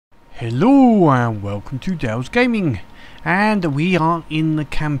Hello and welcome to Dell's Gaming, and we are in the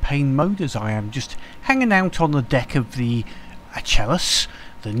campaign mode as I am just hanging out on the deck of the Achilles,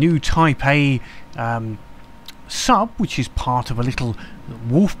 the new Type A sub, which is part of a little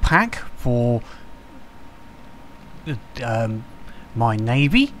wolf pack for my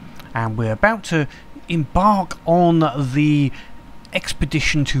navy, and we're about to embark on the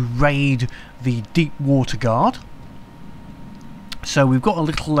expedition to raid the deep water guard. So we've got a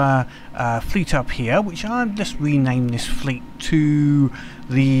little fleet up here, which I'll just rename this fleet to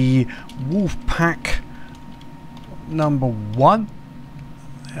the wolfpack number 1.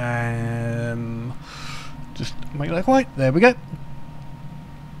 Just make that right, there we go.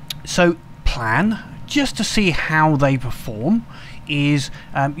 So plan, just to see how they perform, is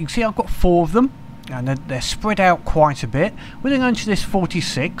you can see I've got 4 of them, and they're spread out quite a bit. We're going to this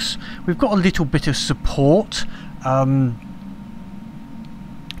 46. We've got a little bit of support.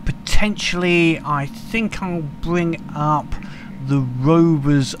 Potentially, I think I'll bring up the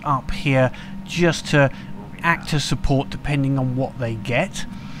rovers up here just to act as support depending on what they get.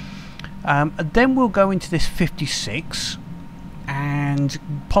 And then we'll go into this 56 and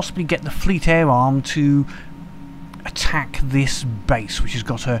possibly get the fleet air arm to attack this base, which has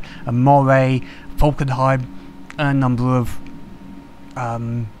got a Moray, Falkenheim, a number of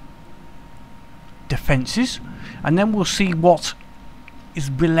defences, and then we'll see what is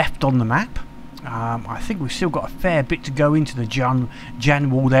left on the map. I think we've still got a fair bit to go into the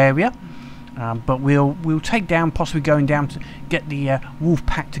Janwald area, but we'll take down, possibly going down to get the wolf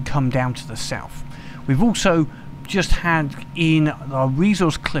pack to come down to the south. We've also just had in our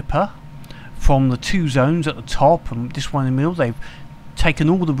resource clipper from the 2 zones at the top and this one in the middle. They've taken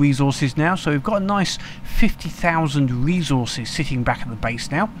all the resources now, so we've got a nice 50,000 resources sitting back at the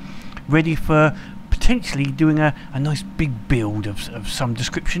base now, ready for potentially doing a nice big build of some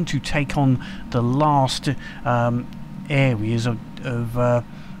description to take on the last areas of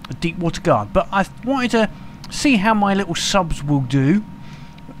deep water guard. But I wanted to see how my little subs will do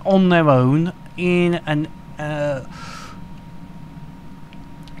on their own in a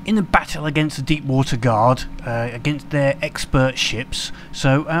battle against the deep water guard, against their expert ships.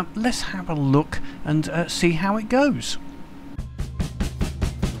 So let's have a look and see how it goes.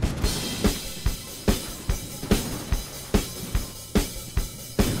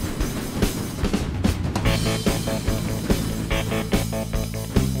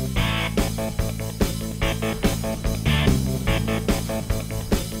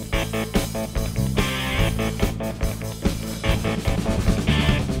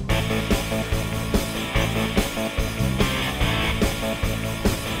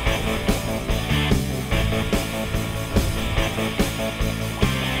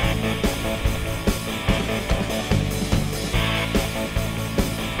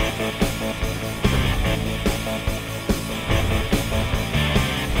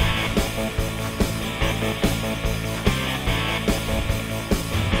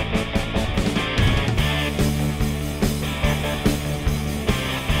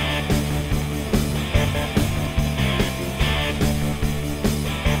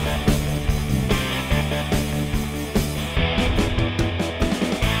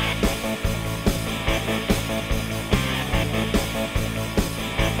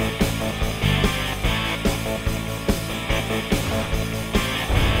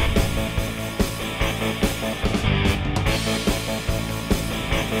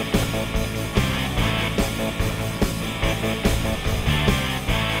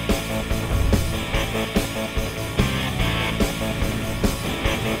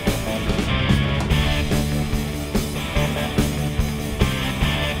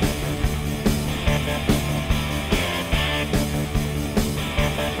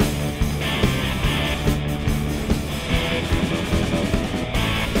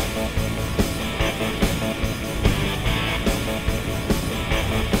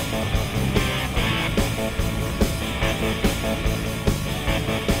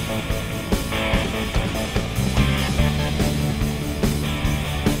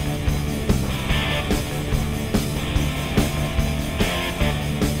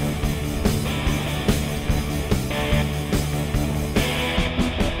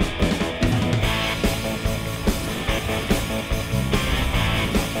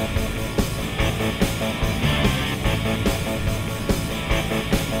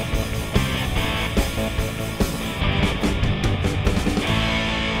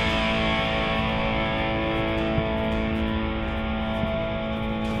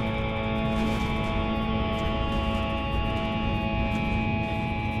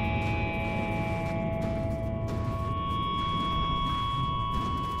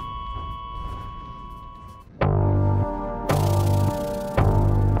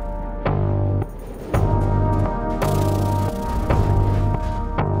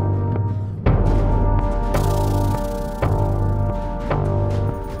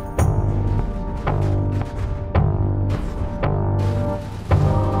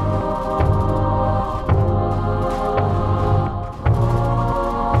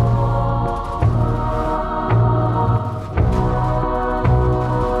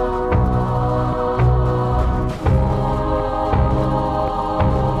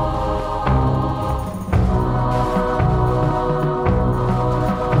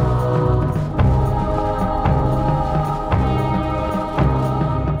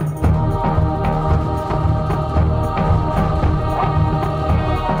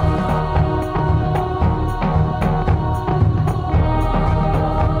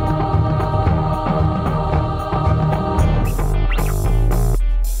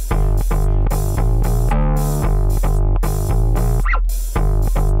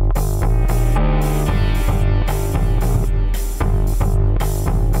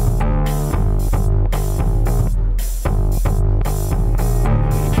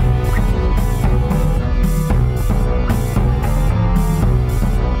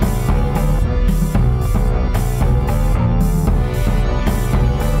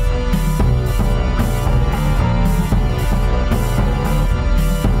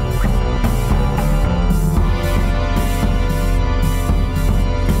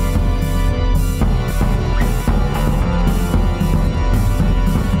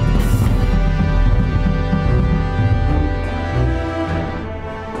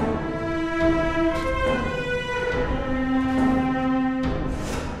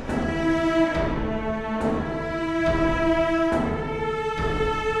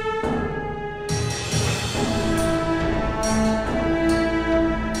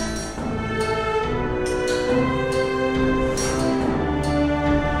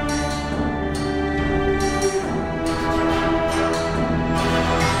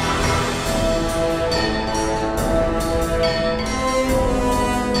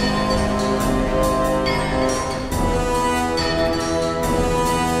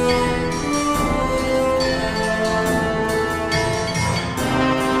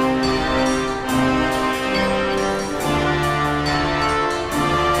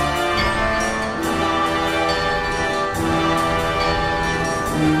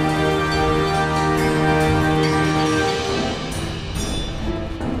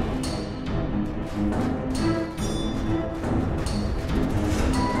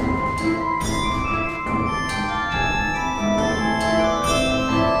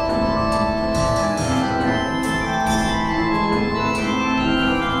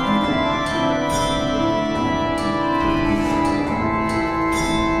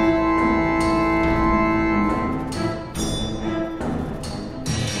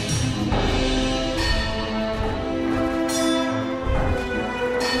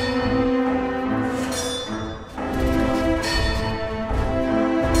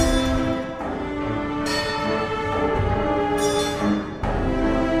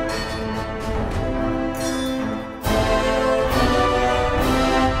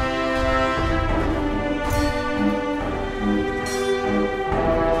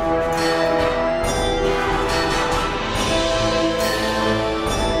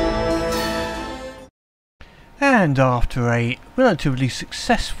 And after a relatively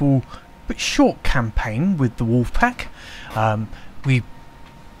successful but short campaign with the wolfpack, we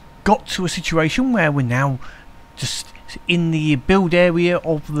got to a situation where we're now just in the build area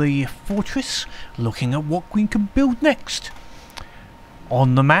of the fortress, looking at what we can build next.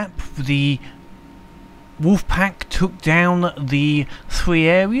 On the map, the wolfpack took down the 3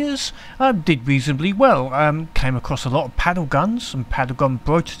 areas, did reasonably well, came across a lot of paddle guns and paddle gun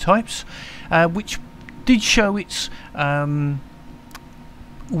prototypes, which did show its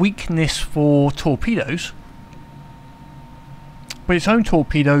weakness for torpedoes, but its own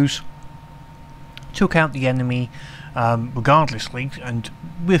torpedoes took out the enemy regardlessly, and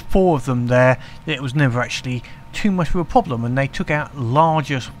with 4 of them there, it was never actually too much of a problem, and they took out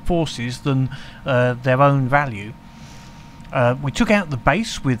larger forces than their own value. We took out the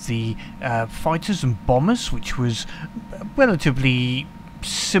base with the fighters and bombers, which was relatively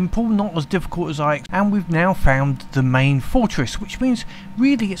simple, not as difficult as and we've now found the main fortress, which means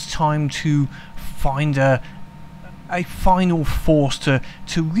really it's time to find a final force to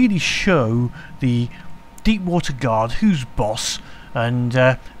really show the Deepwater Guard who's boss,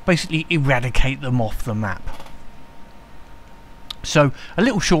 and basically eradicate them off the map. So a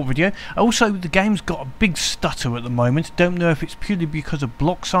little short video. Also, the game's got a big stutter at the moment. Don't know if it's purely because of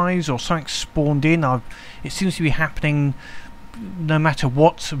block size or something spawned in. It seems to be happening no matter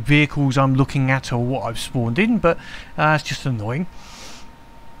what vehicles I'm looking at or what I've spawned in, but it's just annoying.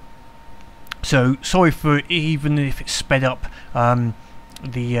 So sorry for even if it's sped up.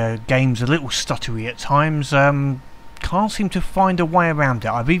 The game's a little stuttery at times. Can't seem to find a way around it.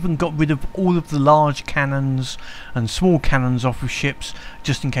 I've even got rid of all of the large cannons and small cannons off of ships,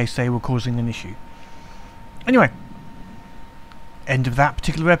 just in case they were causing an issue. Anyway, end of that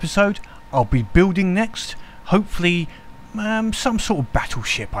particular episode. I'll be building next, hopefully some sort of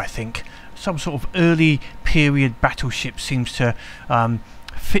battleship. I think some sort of early period battleship seems to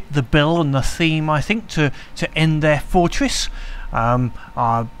fit the bill and the theme, I think, to end their fortress.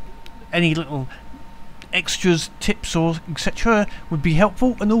 Any little extras, tips or etc. would be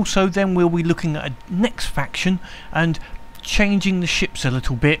helpful, and also then we'll be looking at a next faction and changing the ships a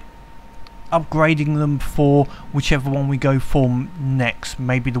little bit, upgrading them for whichever one we go for next.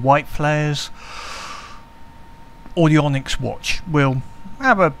 Maybe the White Flares or the Onyx Watch. We'll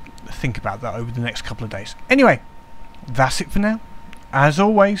have a think about that over the next couple of days. Anyway, that's it for now. As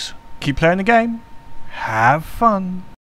always, keep playing the game, have fun.